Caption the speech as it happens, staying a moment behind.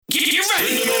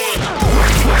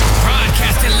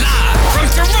Broadcasting live from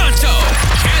Toronto,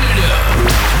 Canada,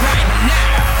 right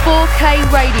now. 4K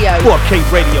Radio. 4K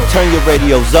Radio. Turn your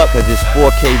radios up as it's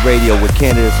 4K Radio with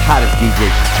Canada's hottest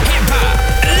DJs. Hip-hop,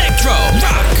 electro,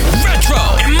 rock, retro,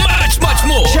 and much, much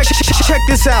more. Check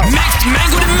this out. Mixed,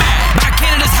 mangled, and mad by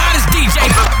Canada's hottest DJ.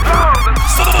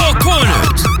 Four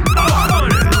Corners.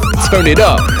 Turn it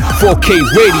up. 4K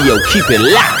Radio. Keep it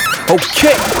locked.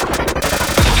 Okay.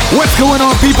 What's going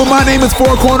on, people? My name is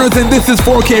Four Corners, and this is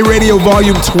 4K Radio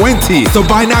Volume 20. So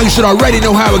by now, you should already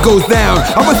know how it goes down.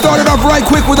 I'm gonna start it off right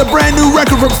quick with a brand new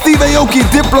record from Steve Aoki,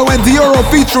 Diplo, and Dioro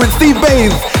featuring Steve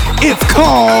Baines. It's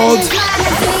called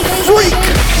Freak.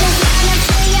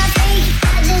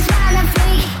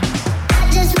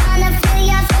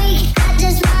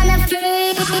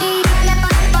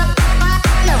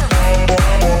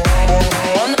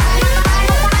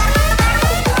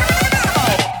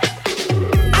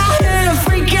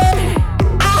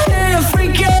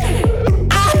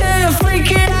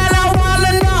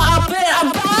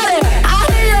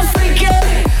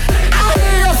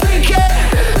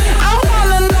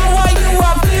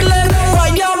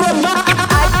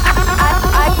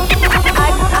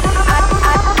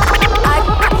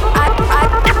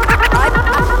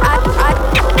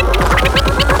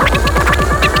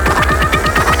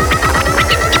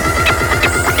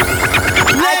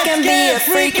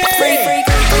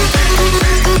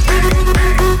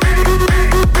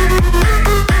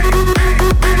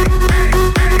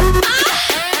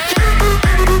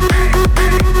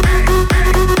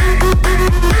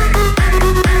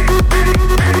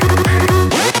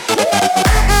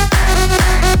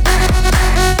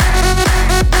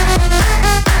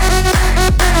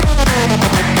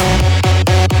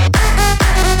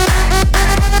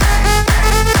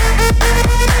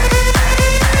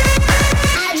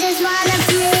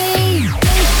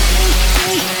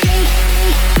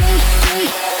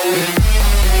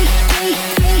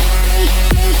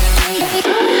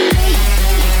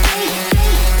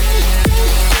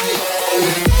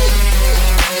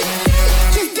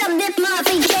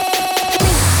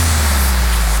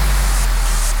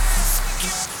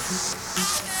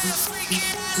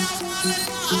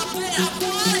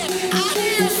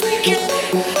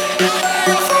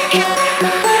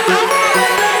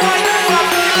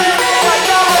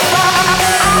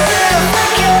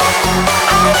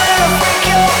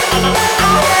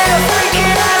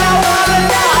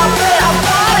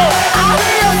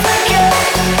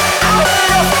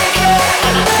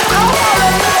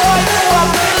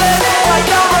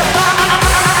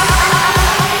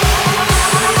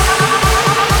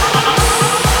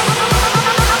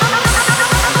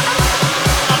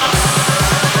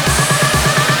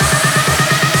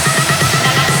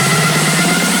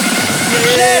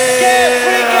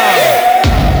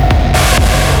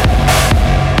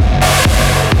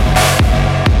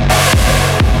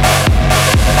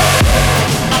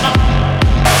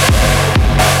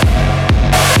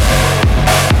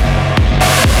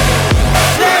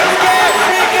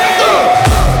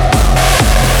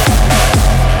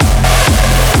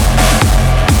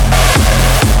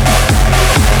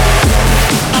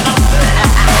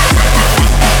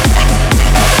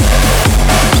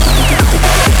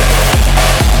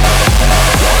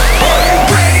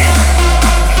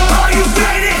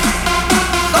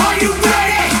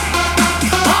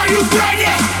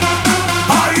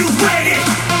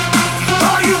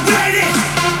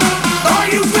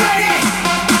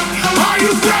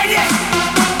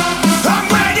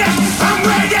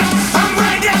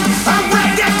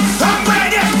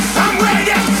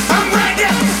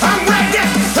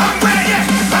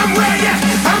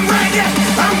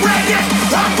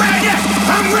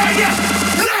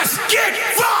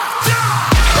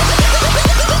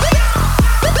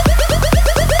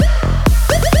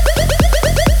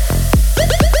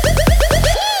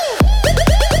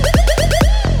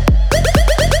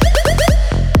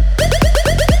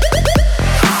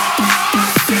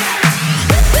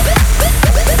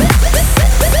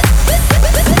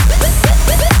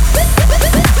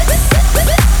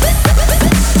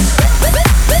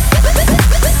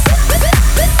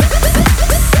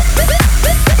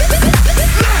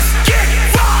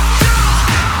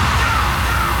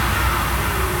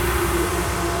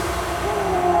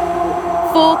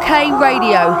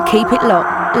 Radio. Keep it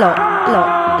locked, locked,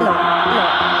 locked, locked.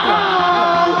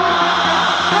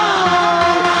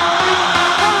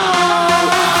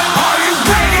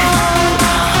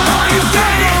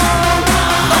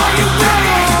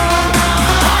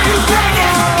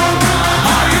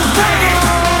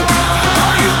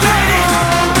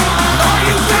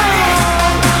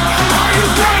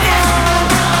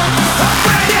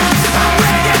 I'm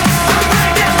ready.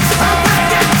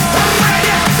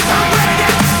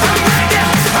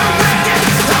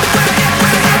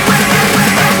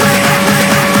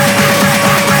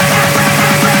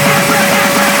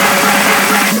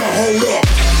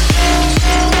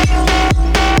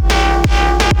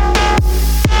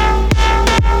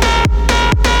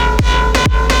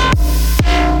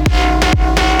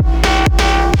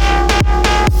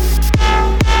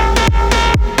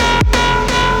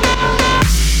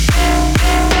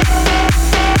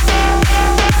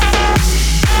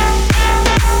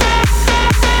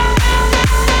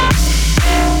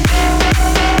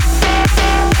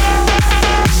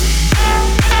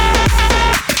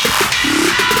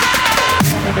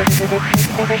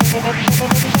 1,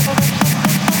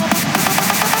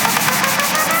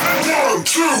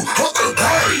 2,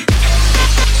 hey!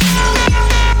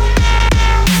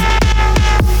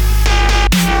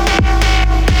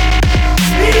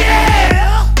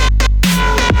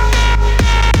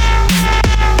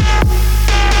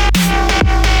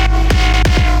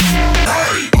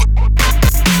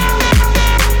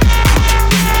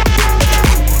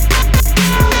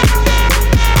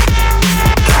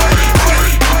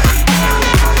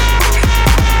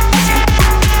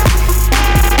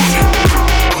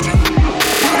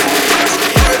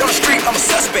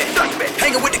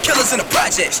 In the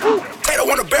projects, Tato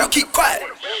on the barrel, keep quiet.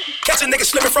 Catch a nigga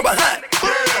slipping from behind.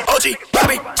 OG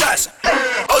Bobby Johnson.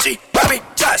 OG Bobby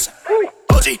Johnson.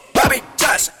 OG Bobby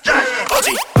Johnson.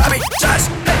 OG Bobby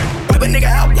Johnson. Wipe a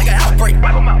nigga out like an outbreak.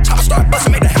 Chopper start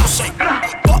bustin', make the house shake.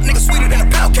 Fuck nigga sweeter than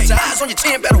a pound cake. Eyes on your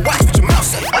chin, better watch what your mouth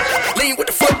say. Lean with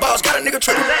the footballs, got a nigga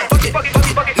trippin'. Fuck it,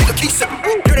 nigga keep sippin'.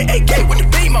 Dirty AK with the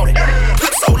beam on it.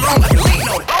 Clip so long I can lean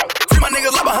on it. Free my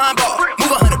niggas up behind bar.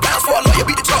 Move 100 pounds for a lawyer,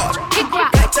 beat the charge.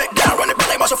 Take down, run it back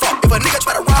like Marshall Falk. If a nigga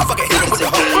try to rob, fucking hit him with the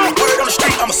hoe. Word on the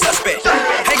street, I'm a suspect.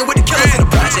 Hanging with the killers in the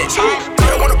projects.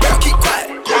 Tato on the barrel, keep quiet.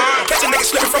 Catch a nigga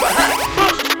slipping from behind.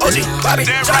 OG Bobby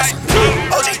Johnson.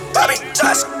 OG Bobby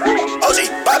Johnson. OG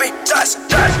Bobby Johnson.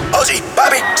 OG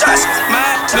Bobby Johnson.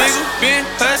 My nigga been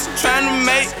hustlin', tryna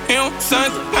make him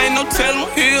something. Ain't no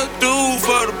tellin' he'll do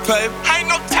for the paper.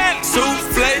 Ain't no tellin'.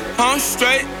 Souffle, I'm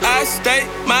straight, I stay,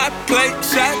 my plate,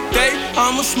 shot day.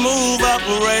 I'm a smooth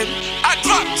operator. I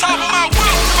drop top of my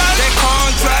wheel. That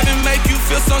car driving make you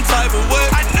feel some type of way.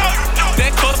 I know you do.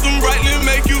 That custom brightly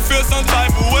make you feel some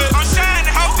type of way. I'm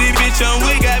shining, ho. This bitch on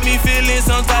we got me feeling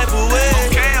some type of way.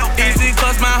 Okay. Easy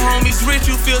cause my homies rich,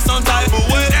 you feel some type of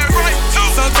way. That right too.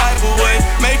 Some type of way,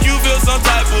 make you feel some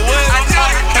type of way. I know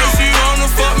you do. If you wanna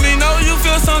fuck me, know you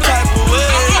feel some type of way.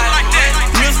 Like that.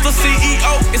 Mr.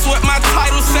 CEO, it's what my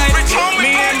title say.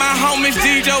 Me and my homies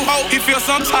DJ Ho, he feel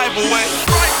some type of way.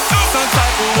 Some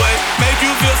type of way, make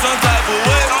you feel some type of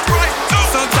way.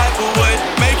 Some type of way,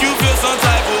 make you feel some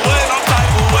type of way. Some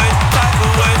type of way, type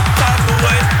of way, type of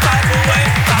way, type of way.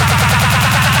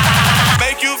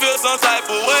 Make you feel some type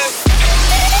of way.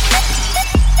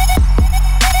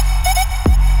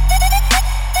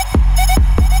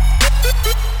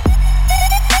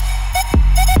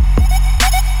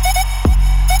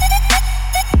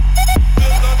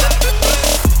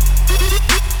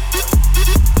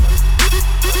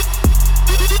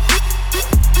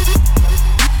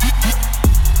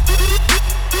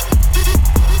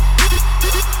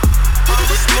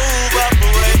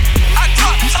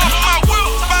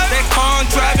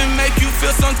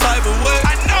 Some type of way.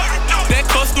 I know you do. That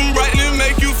custom brightly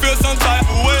make you feel some type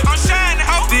of way. I'm shining,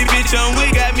 ho. This bitch on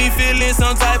we got me feeling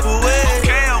some type of way.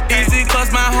 Okay. Easy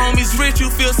cause my homies rich,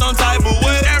 you feel some type of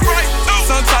way. That right too.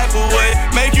 Some type of way,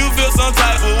 make you feel some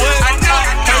type of way. I know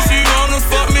you do. If you wanna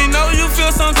fuck me, know you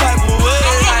feel some type of way.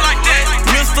 Like that.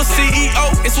 Mr. CEO,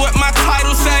 it's what my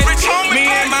title say. Me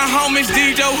and my homies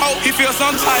DJ Ho, he feel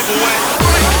some type of way.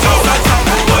 Some type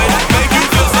of way, make you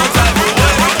feel some type of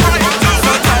way.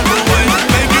 Some type of way.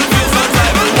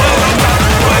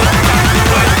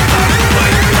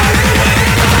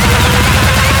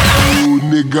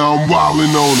 Nigga, I'm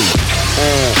wildin' on him.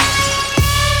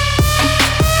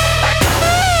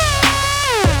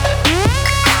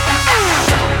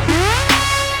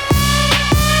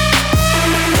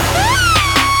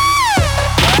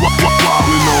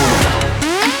 Wildin' on him.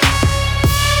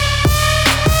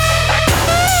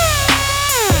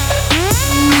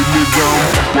 Nigga,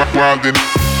 I'm wildin'.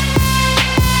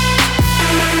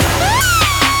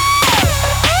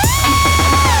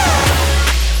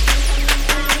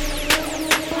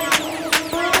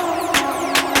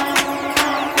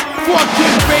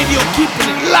 Radio, keeping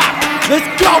it locked. Let's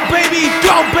go, baby,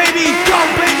 go, baby, go,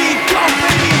 baby, go,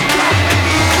 baby, go, baby.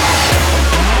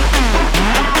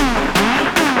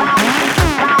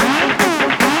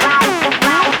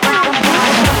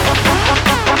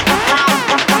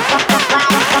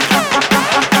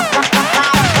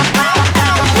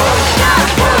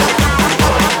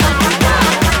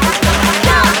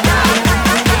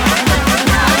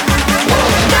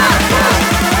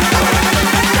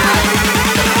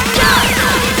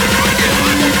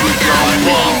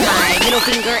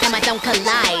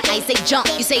 Collide. I say jump,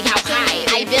 you say how high.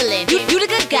 I villain, you the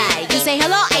good guy. You say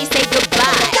hello, I say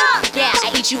goodbye. Yeah,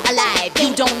 I eat you alive.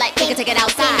 You don't like, we can take it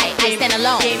outside. I stand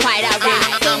alone, quiet, I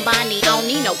ride. I'm Bonnie, I don't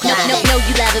need no clown. No,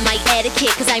 you loving my etiquette. kid,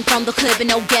 cause I'm from the hood, but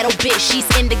no ghetto bitch. She's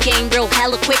in the game real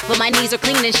hella quick, but my knees are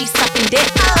clean and she's sucking dick.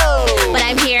 But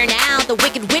I'm here now, the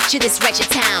wicked witch of this wretched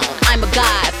town. I'm a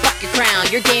god, fuck your crown.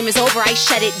 Your game is over, I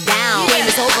shut it down. Game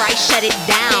is over, I shut it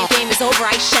down. Game is over,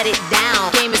 I shut it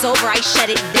down. Game is over, I shut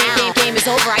it down. Game is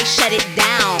over, I shut it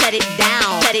down. Shut it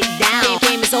down, shut it down.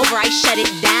 Game is over, I shut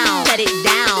it down. Shut it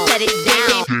down, shut it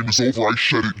down. Game is over, I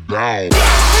shut it down.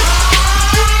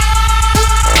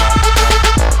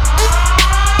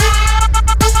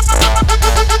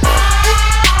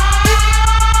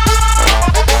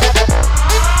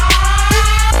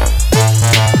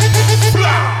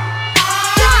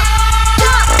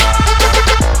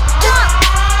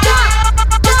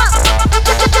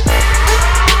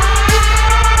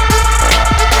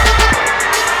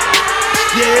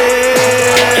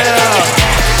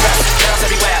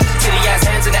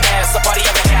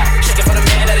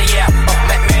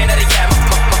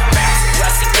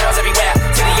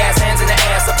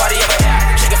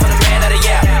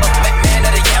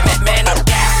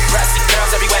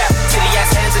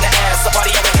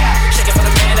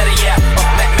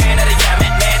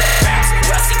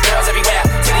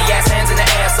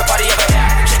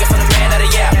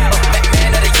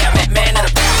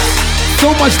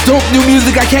 Much dope new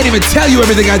music, I can't even tell you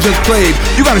everything I just played.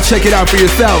 You gotta check it out for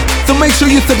yourself. So make sure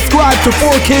you subscribe to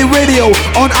 4K Radio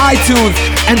on iTunes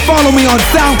and follow me on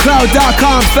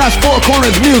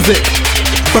SoundCloud.com/4cornersmusic.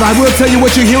 But I will tell you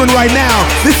what you're hearing right now.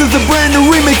 This is a brand new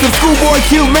remix of Schoolboy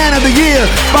Q Man of the Year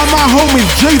by my homies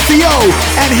JCO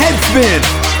and Headspin.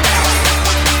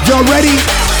 Y'all ready?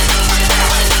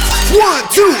 1,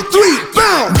 2, 3,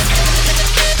 bounce!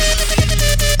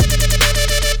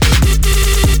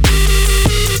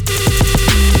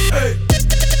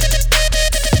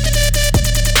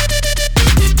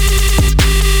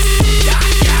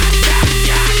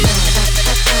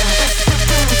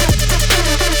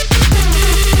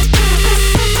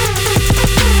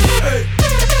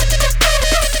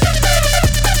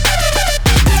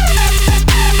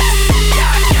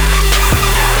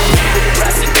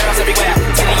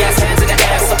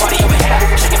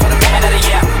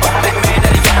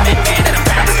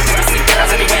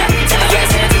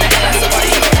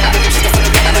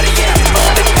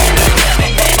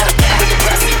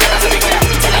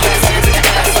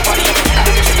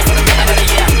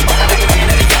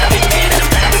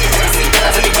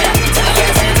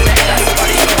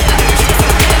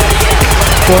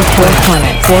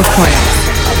 Four corners.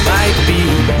 I might be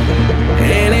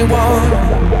anyone,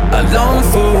 a lone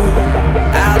fool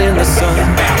out in the sun.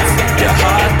 Your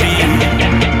heartbeat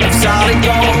of solid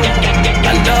gold.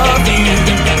 I love you,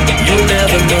 you'll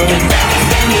never know.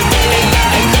 When the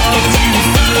daylight comes, you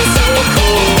feel so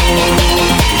cold.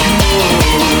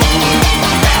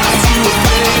 I'm too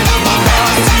afraid of my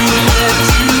heart to let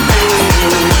you go.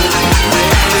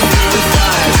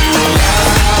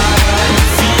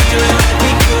 Feeling like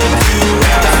we could do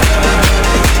right.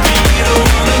 Be the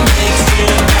one that makes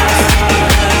it right.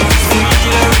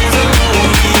 Sweeter is a lonely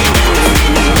road.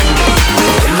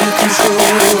 In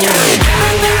control.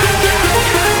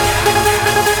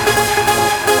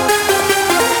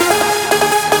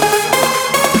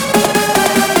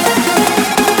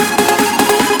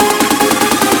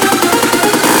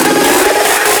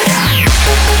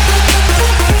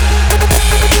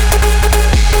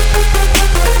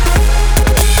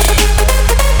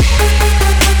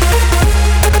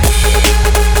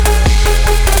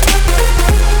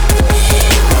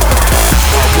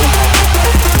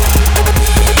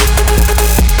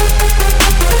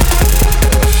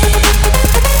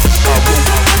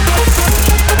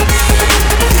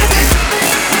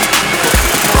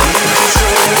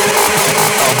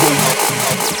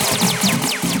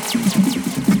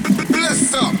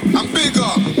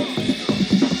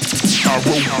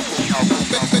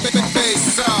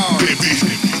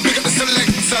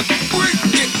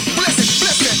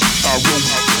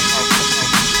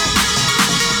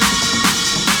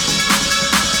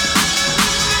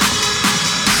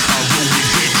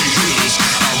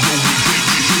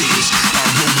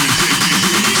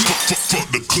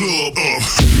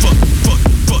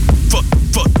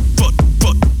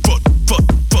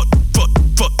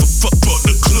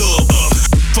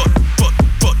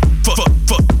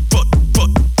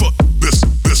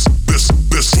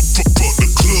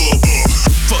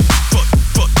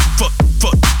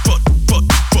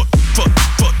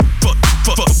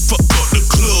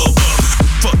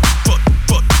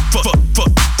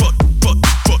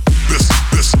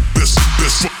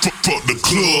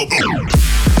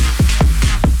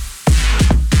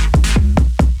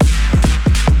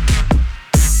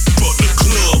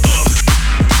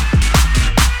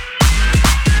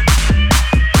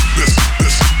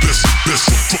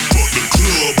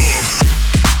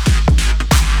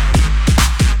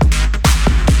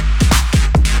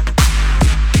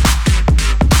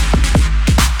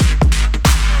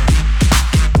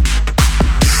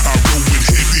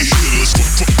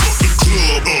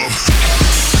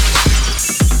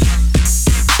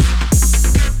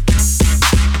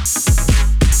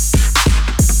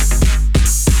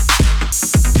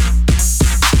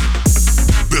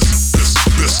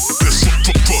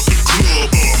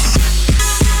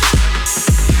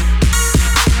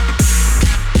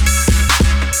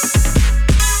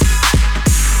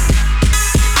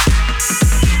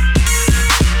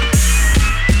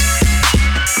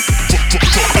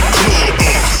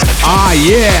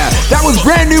 Yeah, that was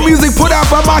brand new music put out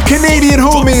by my Canadian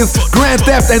homies, Grand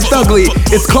Theft and Thugly.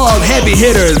 It's called Heavy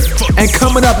Hitters. And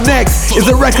coming up next is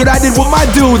a record I did with my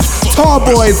dudes, Tall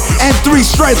Boys and Three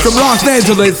Stripes from Los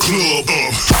Angeles.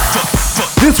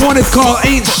 This one is called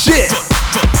Ain't Shit.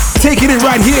 Taking it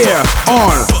right here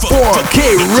on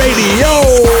 4K Radio.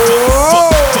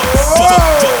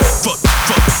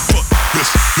 This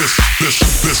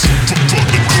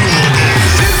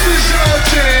is your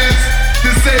chance to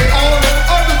say all the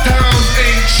other towns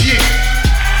ain't shit.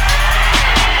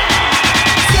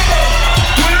 So,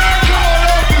 when I call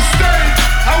up the state,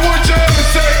 I want y'all to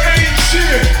say ain't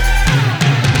shit.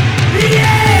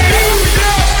 Yeah! New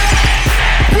York,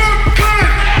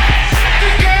 Brooklyn,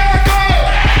 Chicago,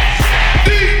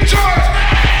 Detroit,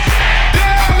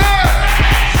 Dallas,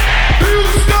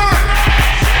 Houston,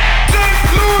 St.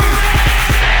 Louis,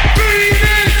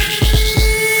 Phoenix,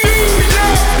 New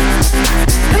York,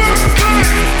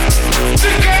 Brooklyn,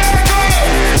 Chicago,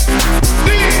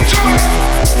 Detroit,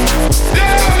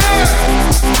 Dallas,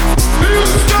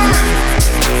 Houston,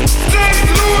 St.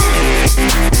 Louis,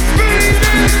 Phoenix.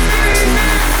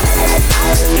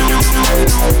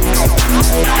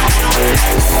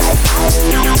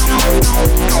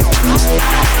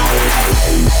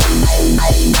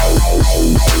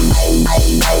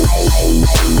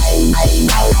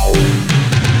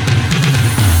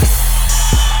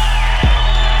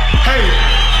 Hey,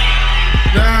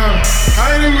 now I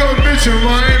ain't even gonna mention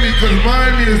Miami because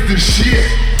Miami is the shit.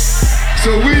 So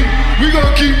we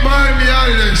gonna keep Miami out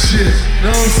of that shit.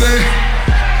 Know what I'm saying?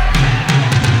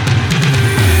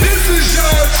 This is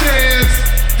your chance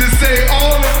to say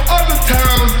all the other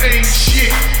towns ain't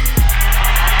shit.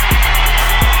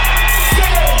 So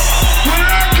when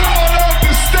I call out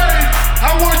the state,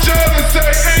 I want y'all to say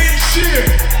ain't shit.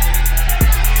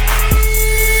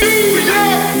 New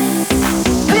York,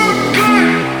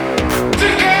 Brooklyn,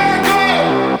 Chicago,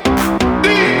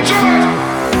 Detroit,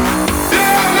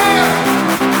 Dallas,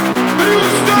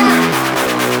 Houston,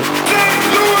 St.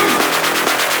 Louis,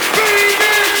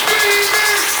 Phoenix,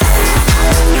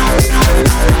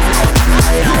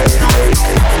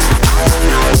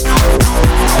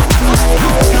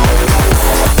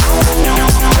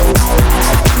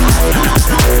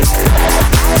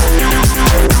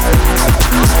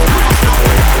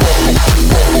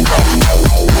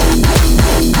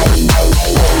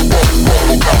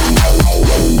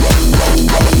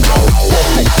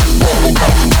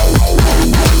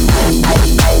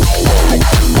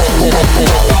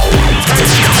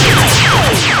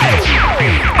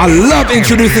 I love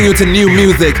introducing you to new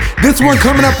music. This one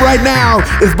coming up right now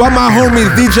is by my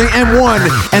homies DJ M1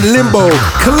 and Limbo,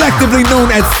 collectively known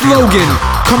as Slogan,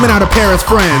 coming out of Paris,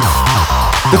 France.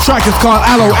 The track is called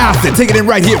Aloe Acid. Take it in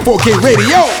right here, 4K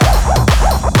Radio.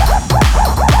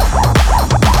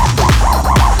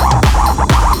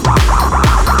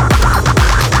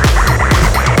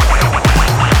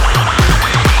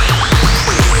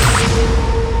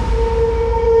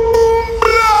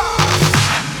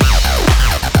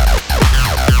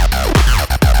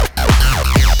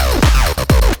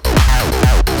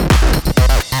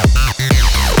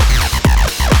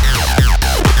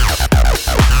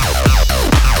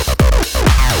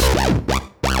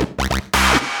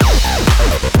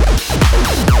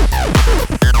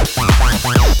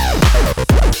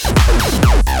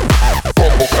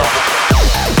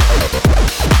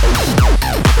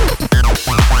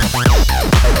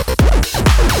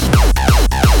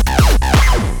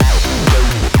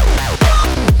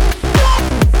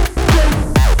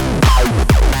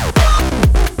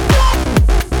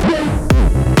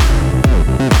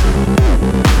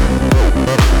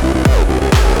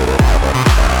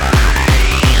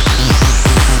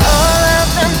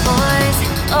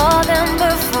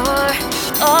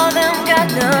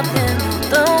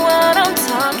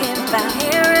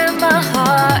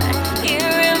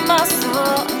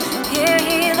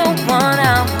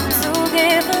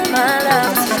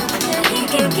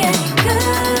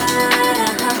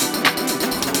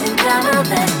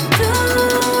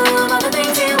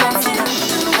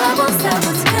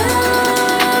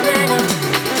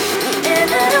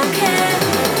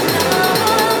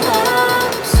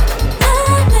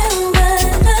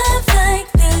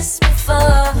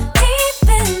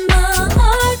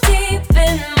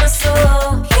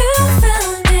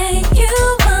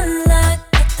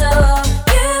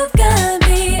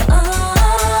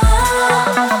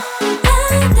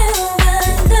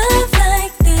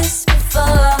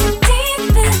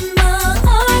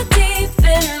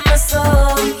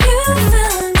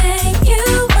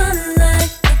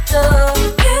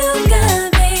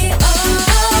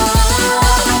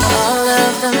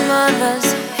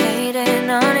 Hating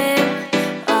on him,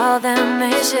 me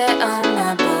shit on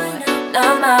my boy,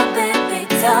 not my baby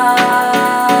doll.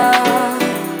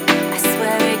 I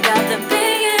swear he got the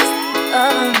biggest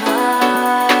of them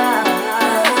all.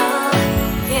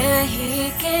 Yeah, he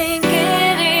can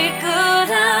get it good.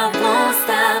 I won't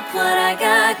stop what I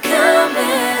got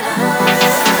coming on.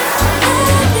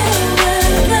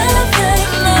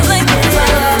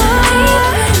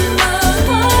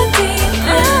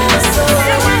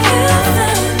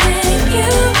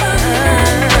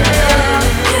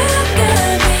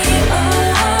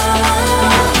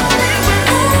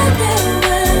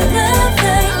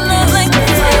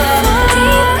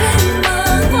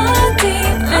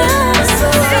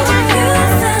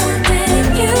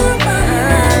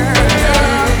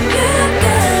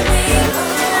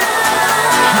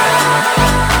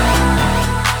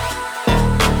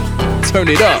 Turn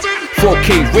it up,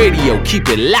 4K radio, keep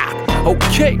it locked.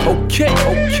 Okay, okay,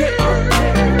 okay.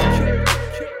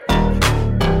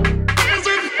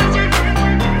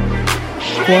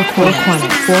 Four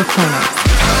corners.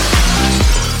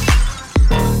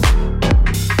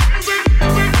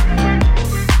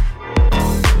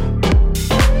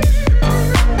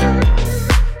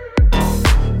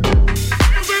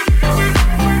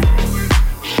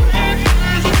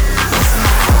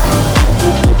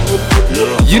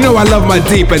 You know I love my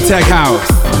deep and tech house.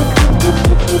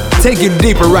 Take you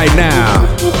deeper right now.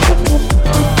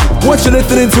 What you're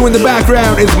listening to in the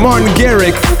background is Martin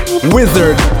Garrix's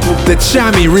Wizard, the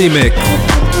Chami remix.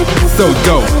 So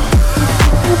dope.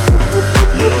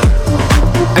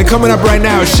 And coming up right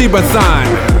now, Shiba-san.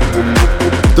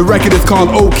 The record is called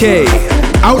OK.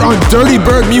 Out on Dirty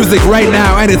Bird Music right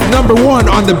now, and it's #1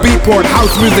 on the Beatport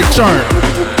House Music chart.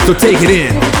 So take it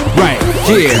in, right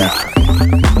here.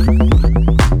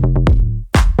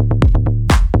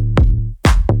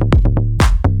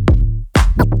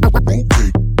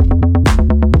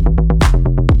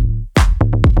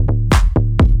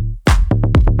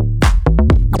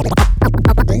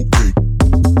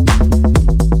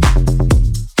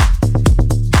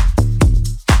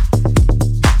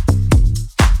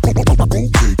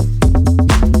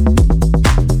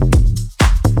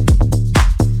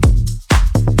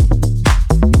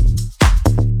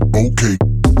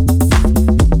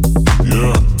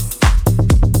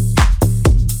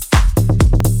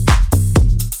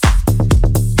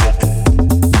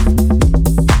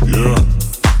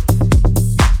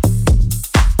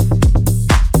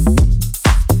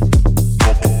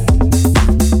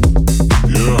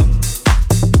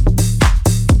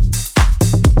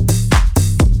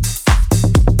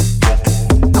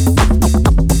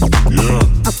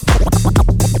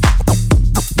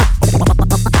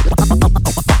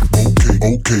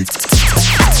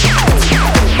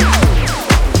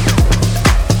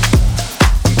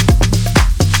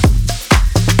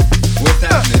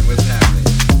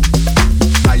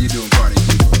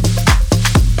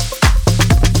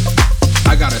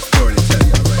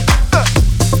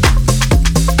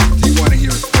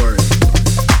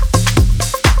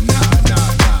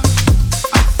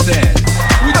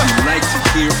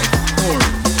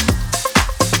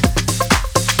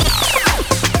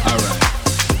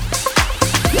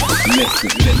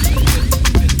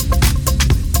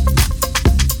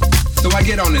 So I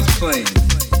get on this plane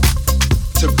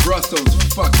to Brussels,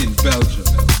 fucking Belgium.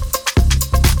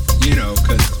 You know,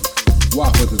 cause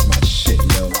waffles is my shit,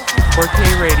 yo.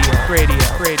 4K radio.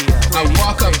 I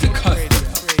walk up to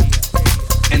customs,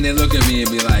 and they look at me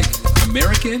and be like,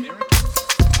 American?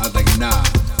 I was like, nah.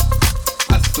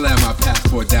 I slam my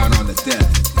passport down on the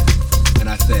desk, and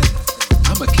I said,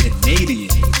 I'm a Canadian.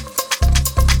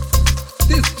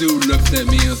 This dude looks at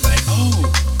me and was like,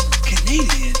 oh,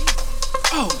 Canadian?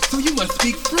 Oh, so you must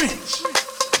speak French.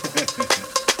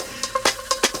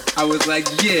 I was like,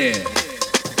 yeah.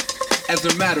 As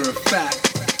a matter of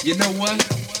fact, you know what?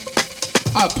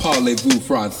 I parlez-vous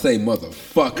français,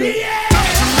 motherfucker. Yeah!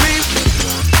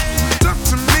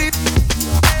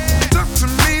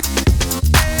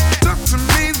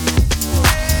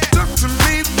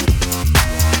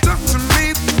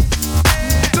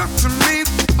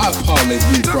 I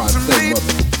parlez-vous français,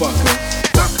 motherfucker.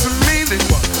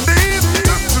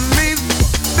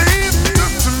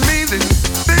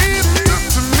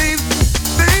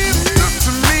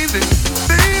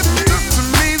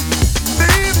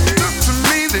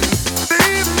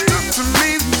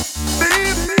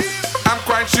 I'm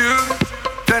quite sure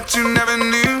that you never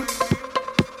knew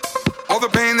all the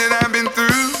pain that I've been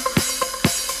through.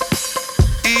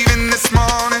 Even this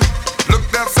morning,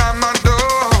 looked outside my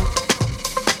door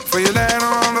for your letter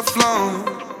on the floor.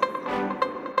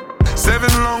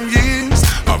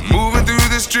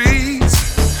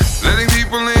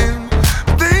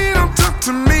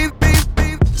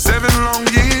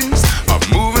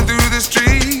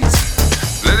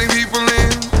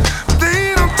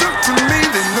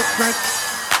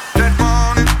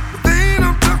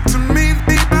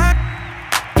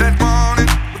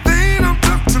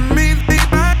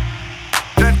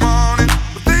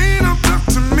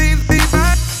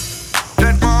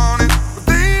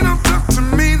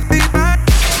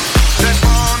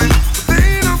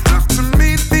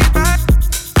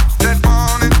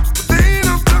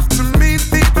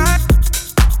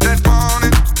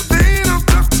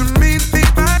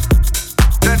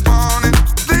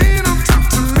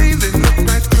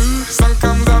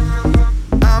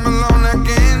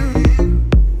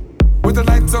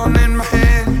 on in my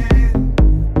head.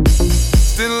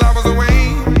 Still I was away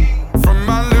from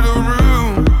my little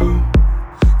room.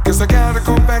 Guess I gotta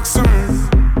go back soon.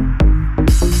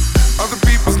 Other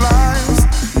people's lives,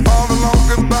 all the long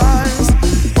goodbyes.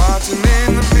 Watching in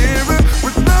the mirror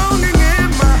with longing in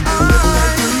my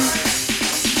eyes.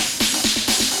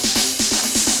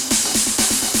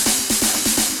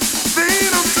 They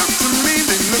don't talk to me,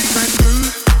 they look like blue.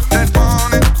 That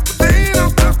want it, but they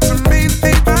don't talk to me,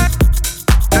 they back.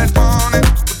 That want it,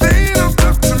 but they don't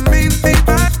talk to me, they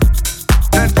back.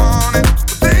 That want it,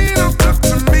 but they don't talk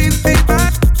to me, they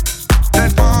back.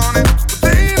 That want it, but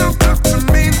they don't talk to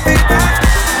me, they back.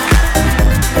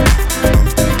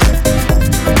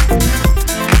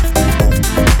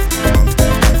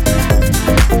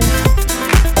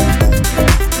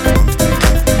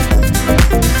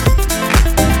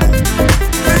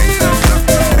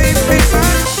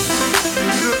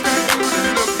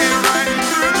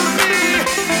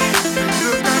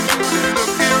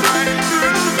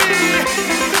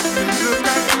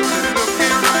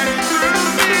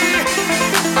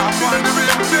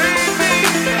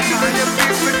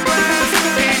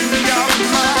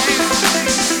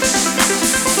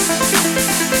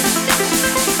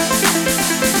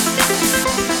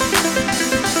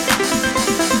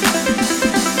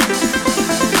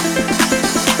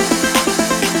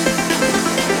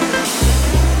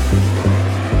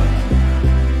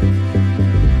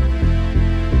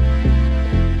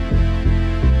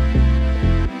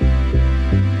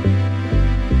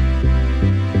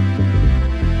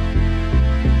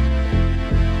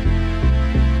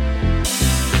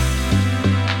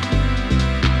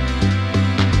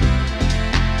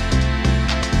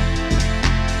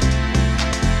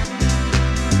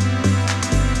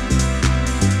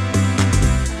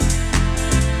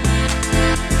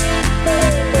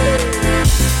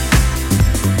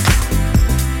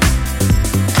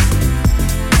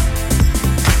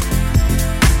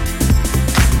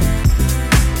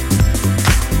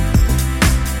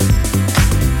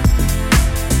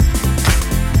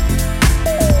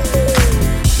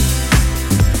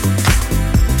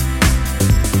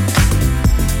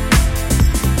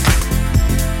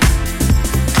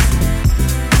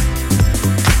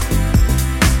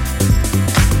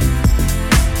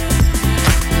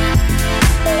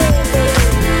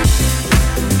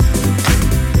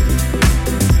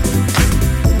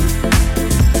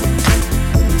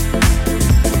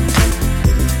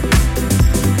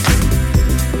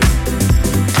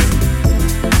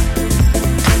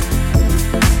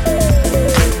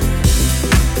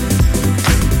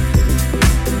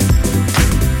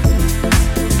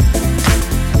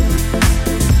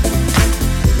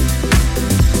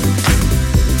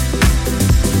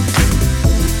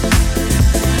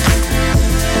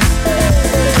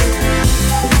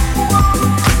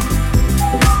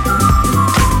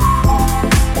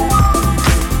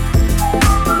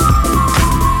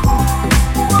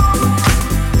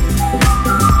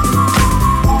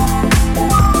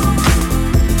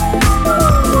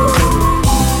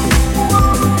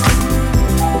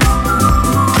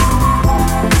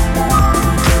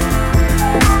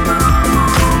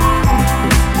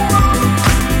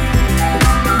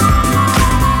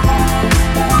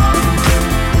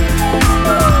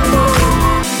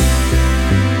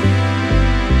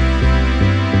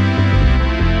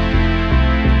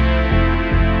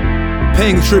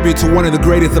 Paying tribute to one of the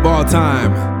greatest of all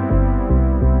time,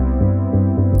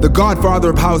 the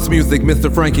godfather of house music,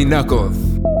 Mr. Frankie Knuckles.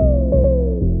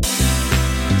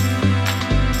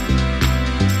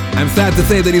 I'm sad to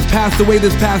say that he's passed away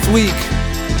this past week,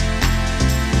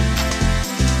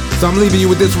 so I'm leaving you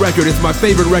with this record. It's my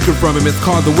favorite record from him. It's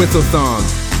called The Whistle Song.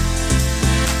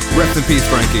 Rest in peace,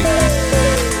 Frankie.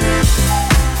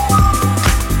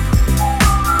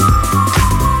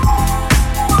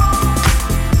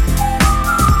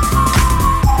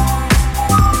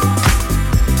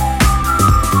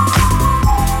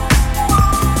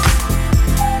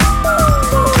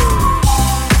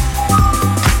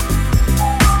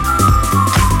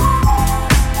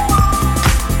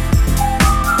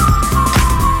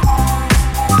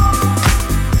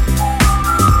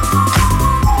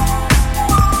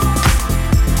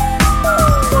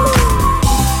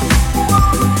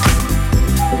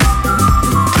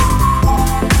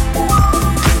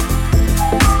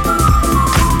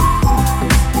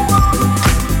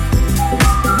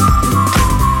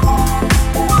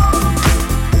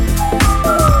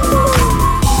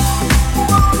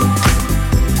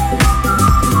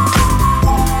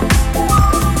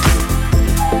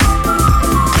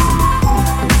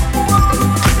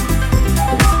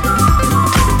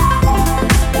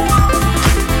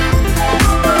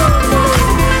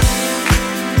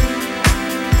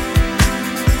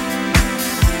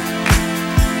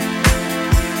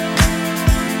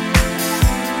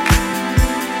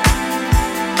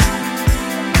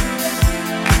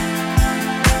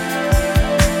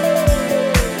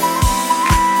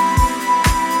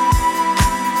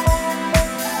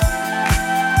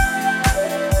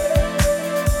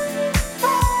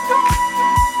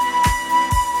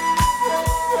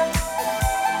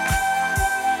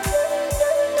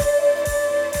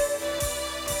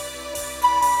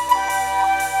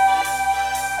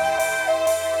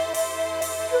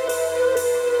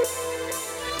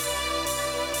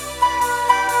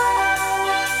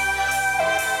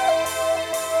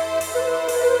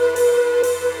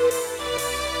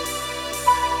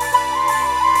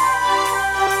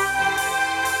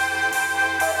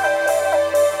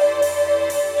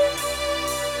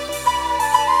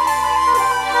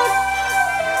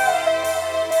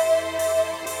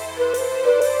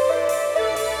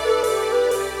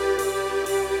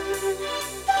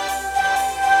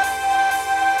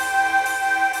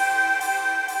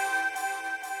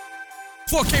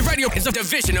 4K Radio is a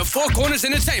division of Four Corners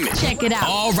Entertainment. Check it out.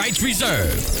 All rights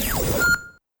reserved.